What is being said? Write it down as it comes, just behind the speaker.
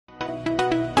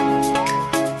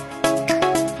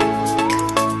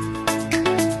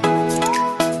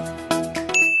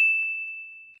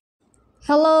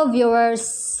Hello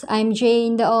viewers, I'm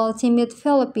Jane, the Ultimate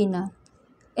Filipina.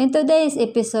 In today's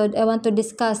episode, I want to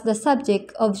discuss the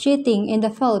subject of cheating in the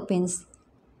Philippines,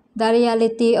 the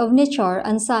reality of nature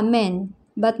and some men,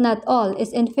 but not all,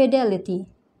 is infidelity.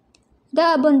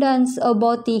 The abundance of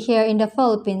beauty here in the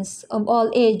Philippines, of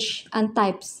all age and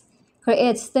types,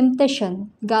 creates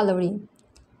temptation gallery.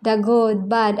 The good,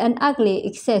 bad, and ugly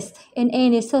exist in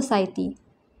any society,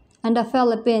 and the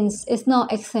Philippines is no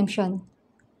exemption.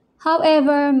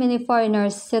 However, many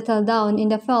foreigners settle down in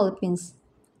the Philippines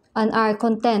and are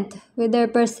content with their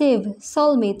perceived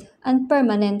soulmate and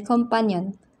permanent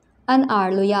companion and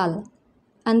are loyal,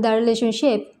 and the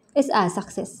relationship is a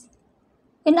success.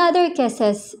 In other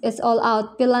cases, it's all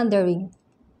out philandering.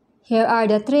 Here are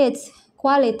the traits,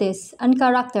 qualities, and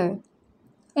character.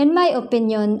 In my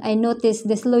opinion, I notice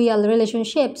disloyal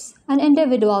relationships and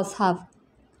individuals have.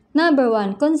 Number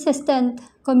one, consistent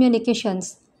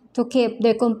communications to keep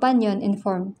their companion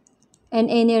informed. In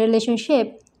any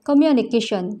relationship,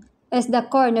 communication is the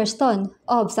cornerstone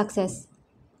of success.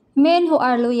 Men who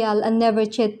are loyal and never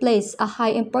cheat place a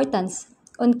high importance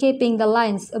on keeping the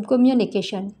lines of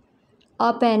communication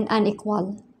open and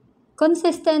equal.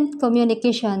 Consistent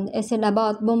communication isn't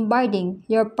about bombarding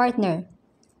your partner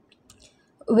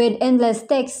with endless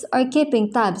texts or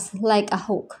keeping tabs like a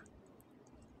hook.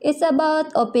 It's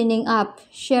about opening up,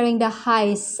 sharing the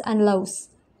highs and lows,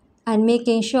 and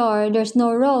making sure there's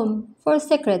no room for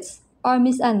secrets or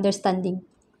misunderstanding.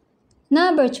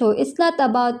 Number two, it's not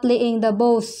about playing the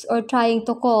boss or trying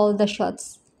to call the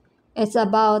shots. It's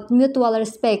about mutual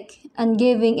respect and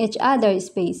giving each other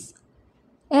space.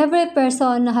 Every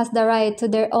person has the right to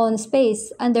their own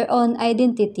space and their own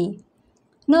identity.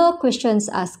 No questions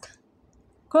asked.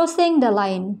 Crossing the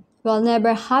line will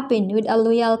never happen with a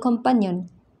loyal companion.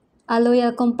 A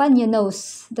loyal companion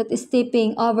knows that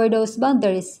stepping over those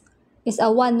boundaries is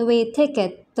a one-way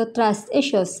ticket to trust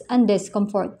issues and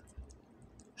discomfort.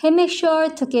 He makes sure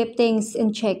to keep things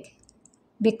in check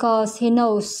because he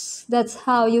knows that's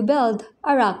how you build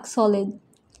a rock-solid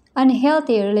and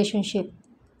healthy relationship.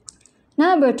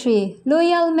 Number three,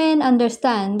 loyal men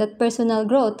understand that personal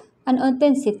growth and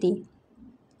authenticity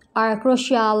are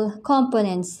crucial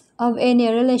components of any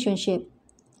relationship.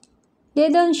 They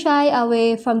don't shy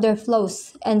away from their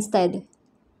flaws. Instead,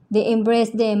 they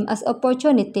embrace them as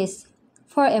opportunities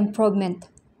for improvement.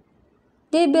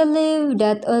 They believe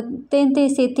that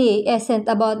authenticity isn't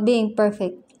about being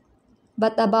perfect,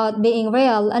 but about being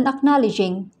real and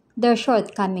acknowledging their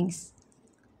shortcomings.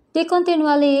 They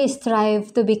continually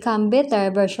strive to become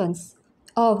better versions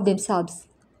of themselves,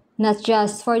 not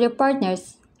just for their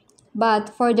partners, but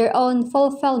for their own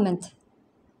fulfillment.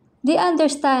 They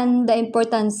understand the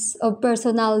importance of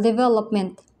personal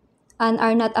development and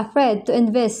are not afraid to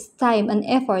invest time and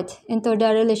effort into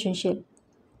the relationship.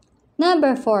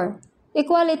 Number four,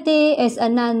 equality is a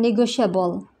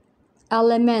non-negotiable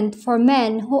element for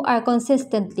men who are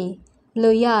consistently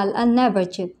loyal and never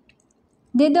cheat.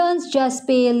 They don't just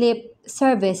pay lip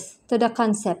service to the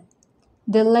concept,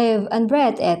 they live and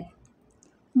breathe it.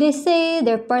 They see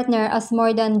their partner as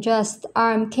more than just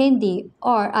arm candy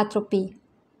or atrophy.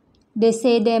 They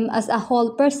see them as a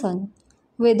whole person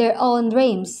with their own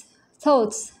dreams,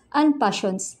 thoughts, and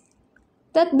passions.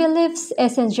 That belief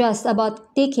isn't just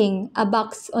about ticking a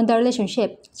box on the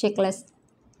relationship checklist.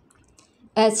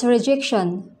 It's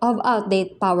rejection of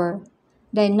outdated power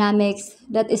dynamics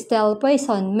that still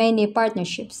poison many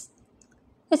partnerships.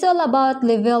 It's all about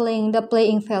leveling the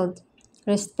playing field,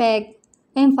 respect,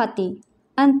 empathy,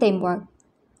 and teamwork.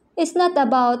 It's not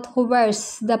about who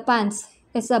wears the pants,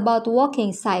 it's about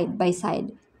walking side by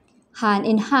side, hand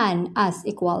in hand as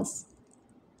equals.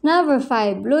 Number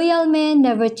five, loyal men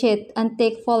never cheat and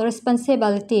take full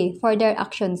responsibility for their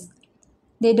actions.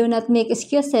 They do not make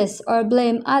excuses or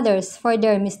blame others for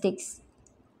their mistakes.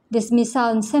 This may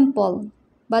sound simple,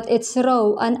 but it's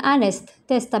raw and honest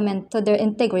testament to their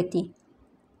integrity.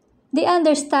 They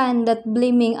understand that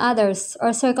blaming others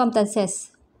or circumstances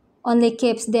only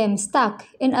keeps them stuck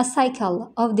in a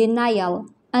cycle of denial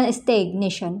and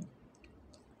stagnation.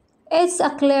 It's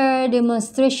a clear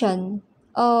demonstration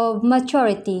of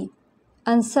maturity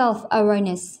and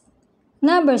self-awareness.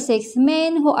 Number six,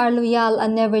 men who are loyal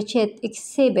and never cheat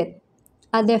exhibit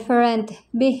a different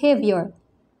behavior.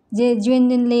 They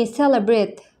genuinely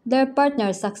celebrate their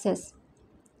partner's success.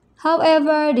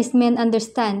 However, these men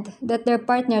understand that their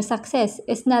partner's success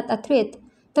is not a threat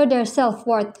to their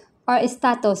self-worth or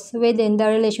status within the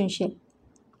relationship.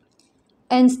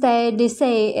 Instead, they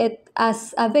say it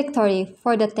as a victory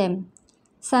for the team,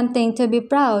 something to be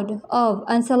proud of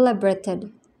and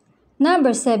celebrated.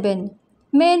 Number seven,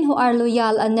 men who are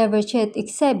loyal and never cheat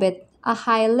exhibit a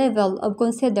high level of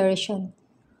consideration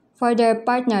for their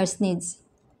partner's needs.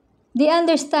 They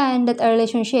understand that a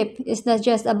relationship is not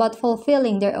just about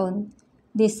fulfilling their own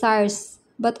desires,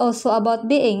 but also about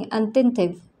being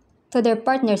attentive to their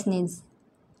partner's needs.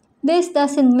 This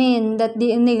doesn't mean that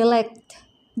they neglect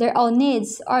their own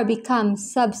needs or become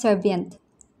subservient.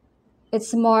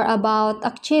 It's more about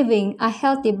achieving a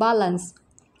healthy balance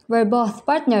where both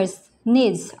partners'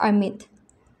 needs are met.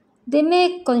 They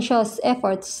make conscious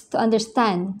efforts to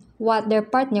understand what their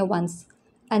partner wants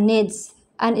and needs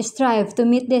and strive to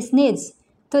meet these needs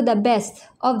to the best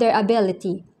of their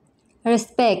ability.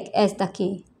 Respect is the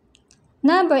key.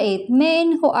 Number 8,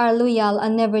 men who are loyal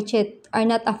and never cheat are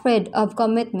not afraid of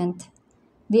commitment.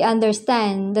 They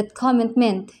understand that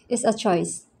commitment is a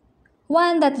choice,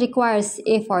 one that requires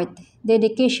effort,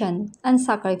 dedication, and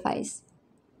sacrifice.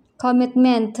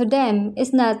 Commitment to them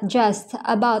is not just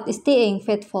about staying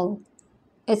faithful.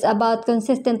 It's about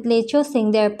consistently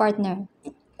choosing their partner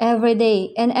every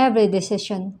day and every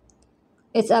decision.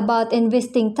 It's about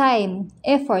investing time,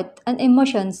 effort, and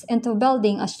emotions into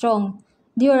building a strong,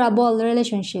 durable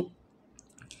relationship.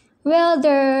 Well,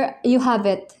 there you have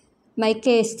it. My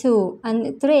case too,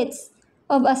 and traits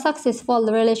of a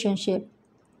successful relationship.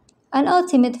 An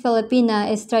ultimate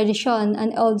Filipina is tradition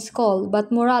and old school,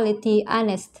 but morality,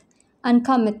 honest, and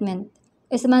commitment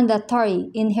is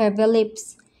mandatory in her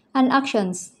beliefs and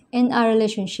actions in a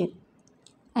relationship.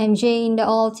 I'm Jane, the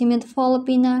ultimate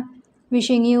Filipina,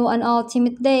 wishing you an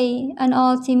ultimate day, an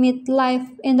ultimate life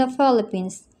in the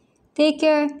Philippines. Take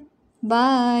care.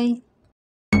 Bye.